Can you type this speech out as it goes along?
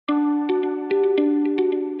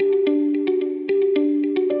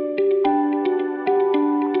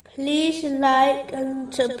like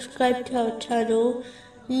and subscribe to our channel.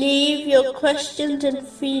 Leave your questions and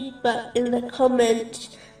feedback in the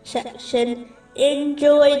comments section.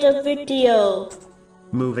 Enjoy the video.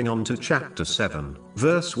 Moving on to chapter 7,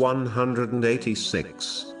 verse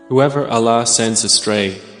 186. Whoever Allah sends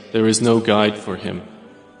astray, there is no guide for him,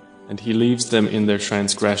 and He leaves them in their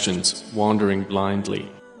transgressions, wandering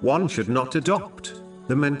blindly. One should not adopt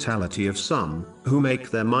the mentality of some who make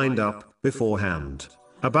their mind up beforehand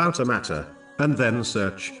about a matter, and then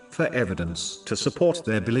search for evidence to support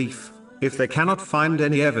their belief. If they cannot find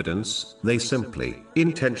any evidence, they simply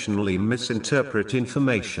intentionally misinterpret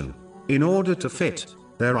information in order to fit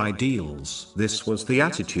their ideals. This was the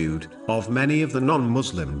attitude of many of the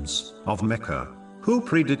non-Muslims of Mecca, who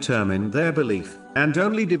predetermined their belief and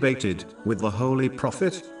only debated with the Holy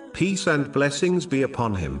Prophet, peace and blessings be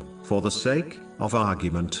upon him, for the sake of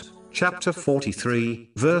argument. Chapter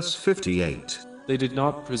 43, verse 58. They did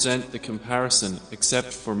not present the comparison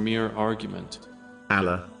except for mere argument.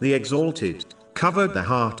 Allah, the Exalted, covered the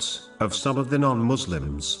hearts of some of the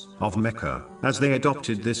non-Muslims of Mecca as they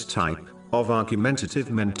adopted this type of argumentative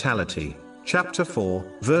mentality. Chapter 4,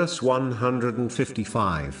 verse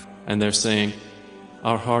 155. And they're saying,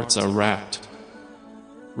 our hearts are wrapped.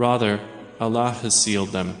 Rather, Allah has sealed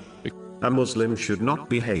them. A Muslim should not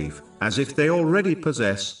behave as if they already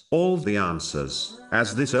possess all the answers,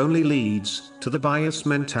 as this only leads to the bias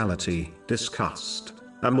mentality discussed.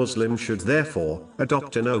 A Muslim should therefore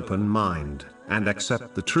adopt an open mind and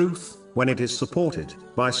accept the truth when it is supported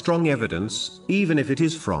by strong evidence, even if it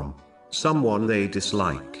is from someone they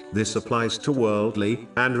dislike. This applies to worldly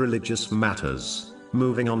and religious matters.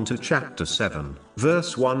 Moving on to chapter 7,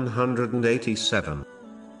 verse 187.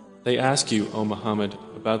 They ask you, O Muhammad,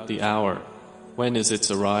 about the hour. When is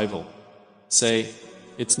its arrival? Say,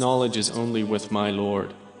 its knowledge is only with my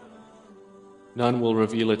Lord. None will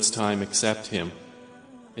reveal its time except Him.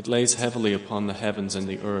 It lays heavily upon the heavens and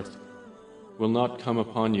the earth. Will not come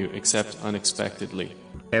upon you except unexpectedly.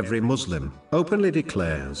 Every Muslim openly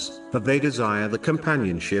declares that they desire the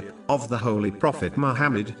companionship of the Holy Prophet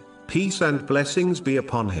Muhammad, peace and blessings be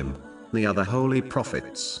upon him, the other holy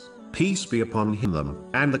prophets, peace be upon them,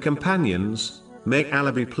 and the companions, may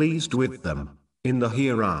Allah be pleased with them. In the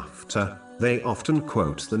hereafter, they often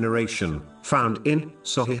quote the narration found in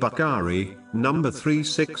Sahih Bukhari, number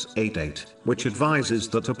 3688, which advises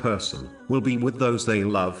that a person will be with those they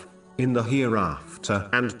love in the hereafter,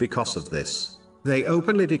 and because of this, they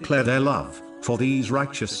openly declare their love for these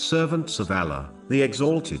righteous servants of Allah, the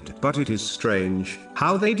Exalted. But it is strange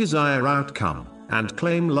how they desire outcome and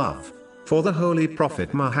claim love for the Holy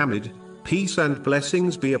Prophet Muhammad, peace and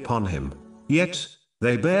blessings be upon him, yet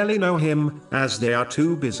they barely know him, as they are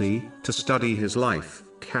too busy to study his life,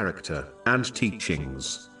 character, and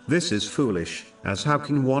teachings. This is foolish, as how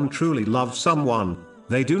can one truly love someone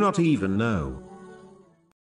they do not even know?